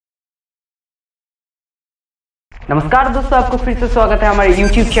नमस्कार दोस्तों, आपको फिर से स्वागत है हमारे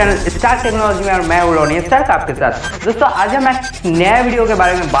YouTube चैनल स्टार टेक्नोलॉजी में और मैं हूं रोनी स्टार आपके साथ। दोस्तों आज हम एक नया वीडियो के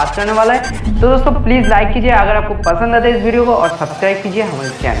बारे में बात करने वाला है, तो दोस्तों प्लीज़ लाइक कीजिए अगर आपको पसंद आता है इस वीडियो को, और सब्सक्राइब कीजिए हमारे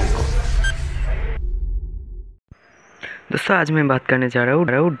चैनल को। दोस्तों आज मैं बात करने जा रहा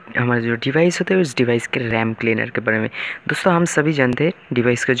हूँ हमारे जो डिवाइस होते हैं उस डिवाइस के रैम क्लीनर के बारे में। दोस्तों हम सभी जानते हैं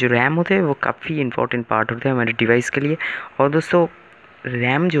डिवाइस का जो रैम होते हैं वो काफ़ी इंपॉर्टेंट पार्ट होता है हमारे डिवाइस के लिए। और दोस्तों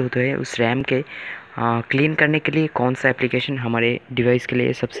रैम जो होता है उस रैम के क्लीन करने के लिए कौन सा एप्लीकेशन हमारे डिवाइस के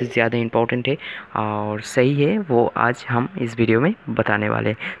लिए सबसे ज़्यादा इम्पॉर्टेंट है और सही है, वो आज हम इस वीडियो में बताने वाले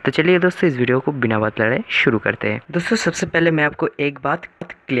हैं। तो चलिए दोस्तों इस वीडियो को बिना बात लड़ाए शुरू करते हैं। दोस्तों सबसे पहले मैं आपको एक बात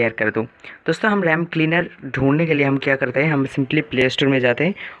क्लियर कर दूं। दोस्तों हम रैम क्लीनर ढूंढने के लिए हम क्या करते हैं, हम सिंपली प्ले स्टोर में जाते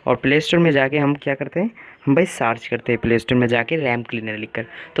हैं और प्ले स्टोर में जाके हम क्या करते हैं, हम भाई सर्च करते हैं प्ले स्टोर में जाके रैम क्लीनर लिखकर।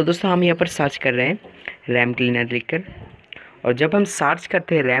 तो दोस्तों हम यहाँ पर सर्च कर रहे हैं रैम क्लीनर लिखकर, और जब हम सर्च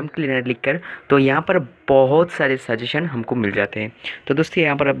करते हैं रैम क्लीनर लिखकर तो यहाँ पर बहुत सारे सजेशन हमको मिल जाते हैं। तो दोस्तों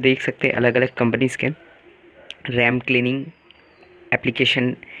यहाँ पर आप देख सकते हैं अलग अलग कंपनीज़ के रैम क्लीनिंग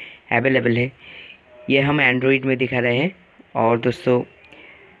एप्लीकेशन अवेलेबल है। ये हम एंड्रॉयड में दिखा रहे हैं और दोस्तों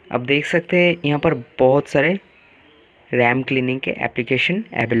आप देख सकते हैं यहाँ पर बहुत सारे रैम क्लीनिंग के एप्लीकेशन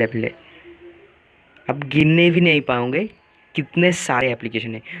अवेलेबल है। आप गिनने भी नहीं पाओगे कितने सारे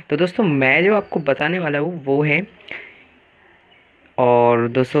एप्लीकेशन है। तो दोस्तों मैं जो आपको बताने वाला हूँ वो है, और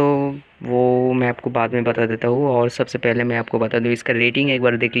दोस्तों वो मैं आपको बाद में बता देता हूँ। और सबसे पहले मैं आपको बता दूँ इसका रेटिंग एक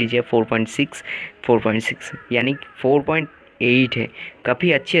बार देख लीजिए, 4.6 यानी 4.8 है,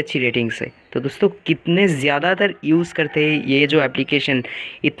 काफ़ी अच्छी रेटिंग्स है। तो दोस्तों कितने ज़्यादातर यूज़ करते हैं ये जो एप्लीकेशन,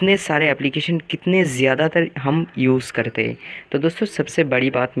 इतने सारे एप्लीकेशन कितने ज़्यादातर हम यूज़ करते हैं। तो दोस्तों सबसे बड़ी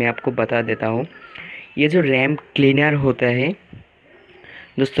बात मैं आपको बता देता हूँ, ये जो रैम क्लीनर होता है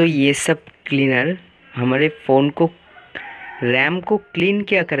दोस्तों, ये सब क्लीनर हमारे फ़ोन को रैम को क्लीन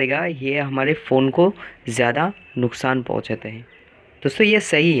क्या करेगा, ये हमारे फ़ोन को ज़्यादा नुकसान पहुंचाते हैं। दोस्तों ये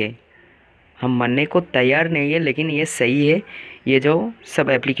सही है, हम मानने को तैयार नहीं है, लेकिन ये सही है। ये जो सब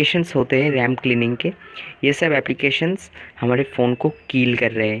एप्लीकेशंस होते हैं रैम क्लीनिंग के, ये सब एप्लीकेशंस हमारे फ़ोन को कील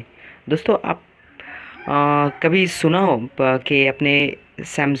कर रहे हैं। दोस्तों आप कभी सुना हो कि अपने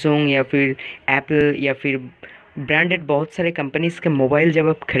सैमसंग या फिर एप्पल या फिर ब्रांडेड बहुत सारे कंपनीज़ के मोबाइल जब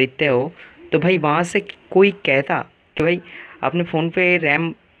आप ख़रीदते हो तो भाई वहाँ से कोई कहता कि भाई अपने फ़ोन पे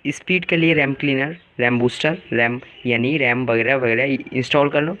रैम स्पीड के लिए RAM cleaner, RAM booster, RAM यानी रैम वगैरह वगैरह इंस्टॉल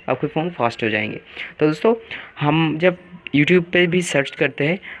कर लो, आपके फ़ोन फास्ट हो जाएंगे। तो दोस्तों हम जब यूट्यूब पे भी सर्च करते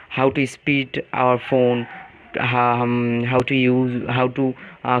हैं how to speed our phone, हम how to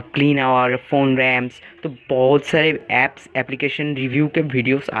clean our phone rams, तो बहुत सारे ऐप्स एप्लीकेशन रिव्यू के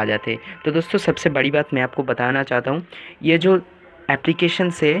वीडियोस आ जाते हैं। तो दोस्तों सबसे बड़ी बात मैं आपको बताना चाहता हूँ, ये जो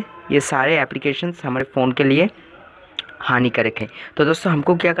एप्लीकेशंस है ये सारे एप्लीकेशंस हमारे फ़ोन के लिए हानिकारक है। तो दोस्तों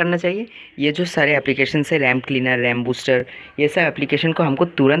हमको क्या करना चाहिए, ये जो सारे एप्लीकेशन है रैम क्लीनर, रैम बूस्टर, ये सब एप्लीकेशन को हमको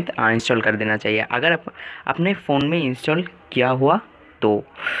तुरंत अनइंस्टॉल कर देना चाहिए अगर अपने फ़ोन में इंस्टॉल किया हुआ तो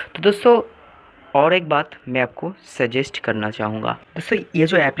दोस्तों और एक बात मैं आपको सजेस्ट करना चाहूँगा, दोस्तों ये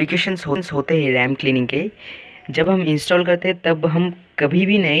जो एप्लीकेशंस होते हैं रैम क्लीनिंग के, जब हम इंस्टॉल करते हैं तब हम कभी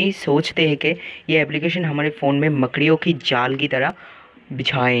भी नहीं सोचते हैं कि ये एप्लीकेशन हमारे फ़ोन में मकड़ियों की जाल की तरह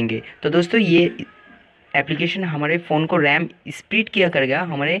बिछाएंगे। तो दोस्तों ये एप्लीकेशन हमारे फ़ोन को रैम स्पीड किया करेगा,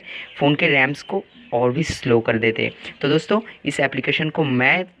 हमारे फ़ोन के रैम्स को और भी स्लो कर देते हैं। तो दोस्तों इस एप्लीकेशन को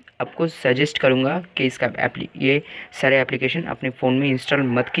मैं आपको सजेस्ट करूंगा कि ये सारे एप्लीकेशन अपने फ़ोन में इंस्टॉल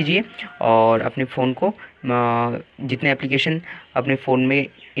मत कीजिए, और अपने फ़ोन को जितने एप्लीकेशन अपने फ़ोन में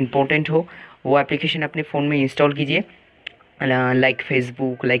इम्पोर्टेंट हो वो एप्लीकेशन अपने फ़ोन में इंस्टॉल कीजिए, like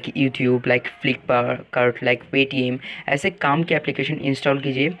Facebook, like YouTube, like Flipkart, like Paytm, ऐसे काम के एप्लीकेशन इंस्टॉल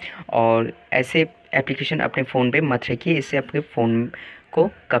कीजिए और ऐसे एप्लीकेशन अपने फ़ोन पे मत रखिए, इससे आपके फ़ोन को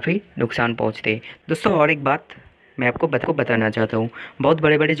काफ़ी नुकसान पहुंचते हैं। दोस्तों और एक बात मैं आपको बताना चाहता हूँ, बहुत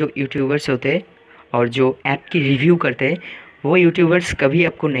बड़े बड़े जो यूट्यूबर्स होते हैं और जो ऐप की रिव्यू करते हैं, वो यूट्यूबर्स कभी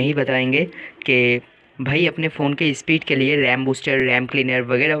आपको नहीं बताएंगे कि भाई अपने फ़ोन के स्पीड के लिए रैम बूस्टर, रैम क्लीनर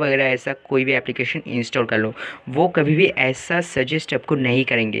वगैरह वगैरह ऐसा कोई भी एप्लीकेशन इंस्टॉल कर लो। वो कभी भी ऐसा सजेस्ट आपको नहीं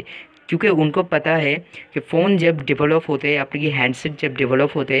करेंगे, क्योंकि उनको पता है कि फ़ोन जब डेवलप होते हैं, आपके हैंडसेट जब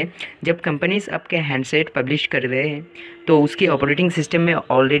डेवलप होते हैं, जब कंपनीज आपके हैंडसेट पब्लिश कर रहे हैं तो उसकी ऑपरेटिंग सिस्टम में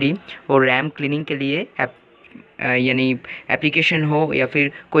ऑलरेडी वो रैम क्लीनिंग के लिए यानी एप्लीकेशन हो या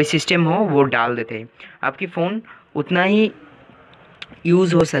फिर कोई सिस्टम हो वो डाल देते हैं। आपकी फ़ोन उतना ही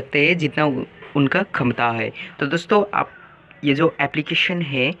यूज़ हो सकते हैं जितना उनका क्षमता है। तो दोस्तों आप ये जो एप्लीकेशन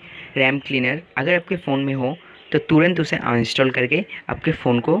है रैम क्लीनर अगर आपके फ़ोन में हो तो तुरंत उसे अनइंस्टॉल करके आपके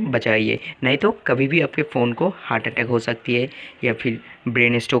फ़ोन को बचाइए, नहीं तो कभी भी आपके फ़ोन को हार्ट अटैक हो सकती है या फिर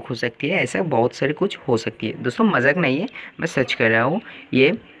ब्रेन स्ट्रोक हो सकती है, ऐसा बहुत सारे कुछ हो सकती है। दोस्तों मजाक नहीं है, मैं सच कर रहा हूँ।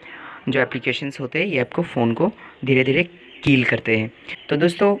 ये जो एप्लीकेशंस होते हैं ये आपको फ़ोन को धीरे धीरे किल करते हैं। तो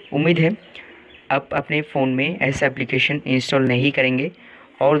दोस्तों उम्मीद है आप अपने फ़ोन में ऐसा एप्लीकेशन इंस्टॉल नहीं करेंगे।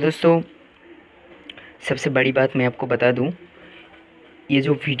 और दोस्तों सबसे बड़ी बात मैं आपको बता दूं, ये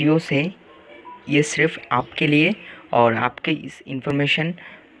जो वीडियोस हैं ये सिर्फ आपके लिए और आपके इस इन्फॉर्मेशन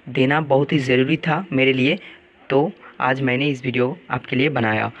देना बहुत ही ज़रूरी था मेरे लिए, तो आज मैंने इस वीडियो आपके लिए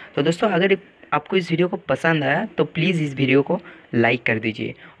बनाया। तो दोस्तों अगर आपको इस वीडियो को पसंद आया तो प्लीज़ इस वीडियो को लाइक कर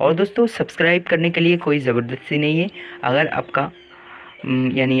दीजिए। और दोस्तों सब्सक्राइब करने के लिए कोई ज़बरदस्ती नहीं है। अगर आपका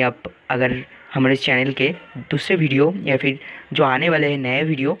यानी आप अगर हमारे चैनल के दूसरे वीडियो या फिर जो आने वाले हैं नए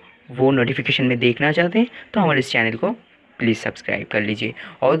वीडियो वो नोटिफिकेशन में देखना चाहते हैं तो हमारे इस चैनल को प्लीज़ सब्सक्राइब कर लीजिए।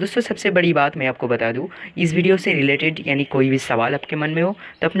 और दोस्तों सबसे बड़ी बात मैं आपको बता दूं, इस वीडियो से रिलेटेड यानी कोई भी सवाल आपके मन में हो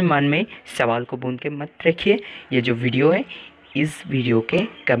तो अपने मन में सवाल को बूंद के मत रखिए। ये जो वीडियो है इस वीडियो के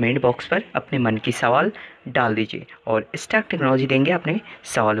कमेंट बॉक्स पर अपने मन की सवाल डाल दीजिए और स्टार्क टेक्नोलॉजी देंगे अपने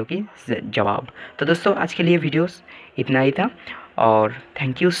सवालों की जवाब। तो दोस्तों आज के लिए वीडियोस इतना ही था और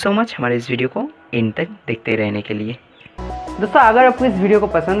थैंक यू सो मच हमारे इस वीडियो को एंड तक देखते रहने के लिए। दोस्तों अगर आपको इस वीडियो को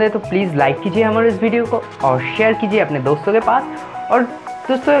पसंद है तो प्लीज़ लाइक कीजिए हमारे इस वीडियो को और शेयर कीजिए अपने दोस्तों के पास। और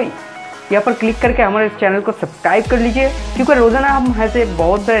दोस्तों यहाँ पर क्लिक करके हमारे इस चैनल को सब्सक्राइब कर लीजिए, क्योंकि रोज़ाना हम ऐसे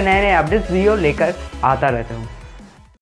बहुत सारे नए नए अपडेट्स वीडियो लेकर आता रहता हूँ।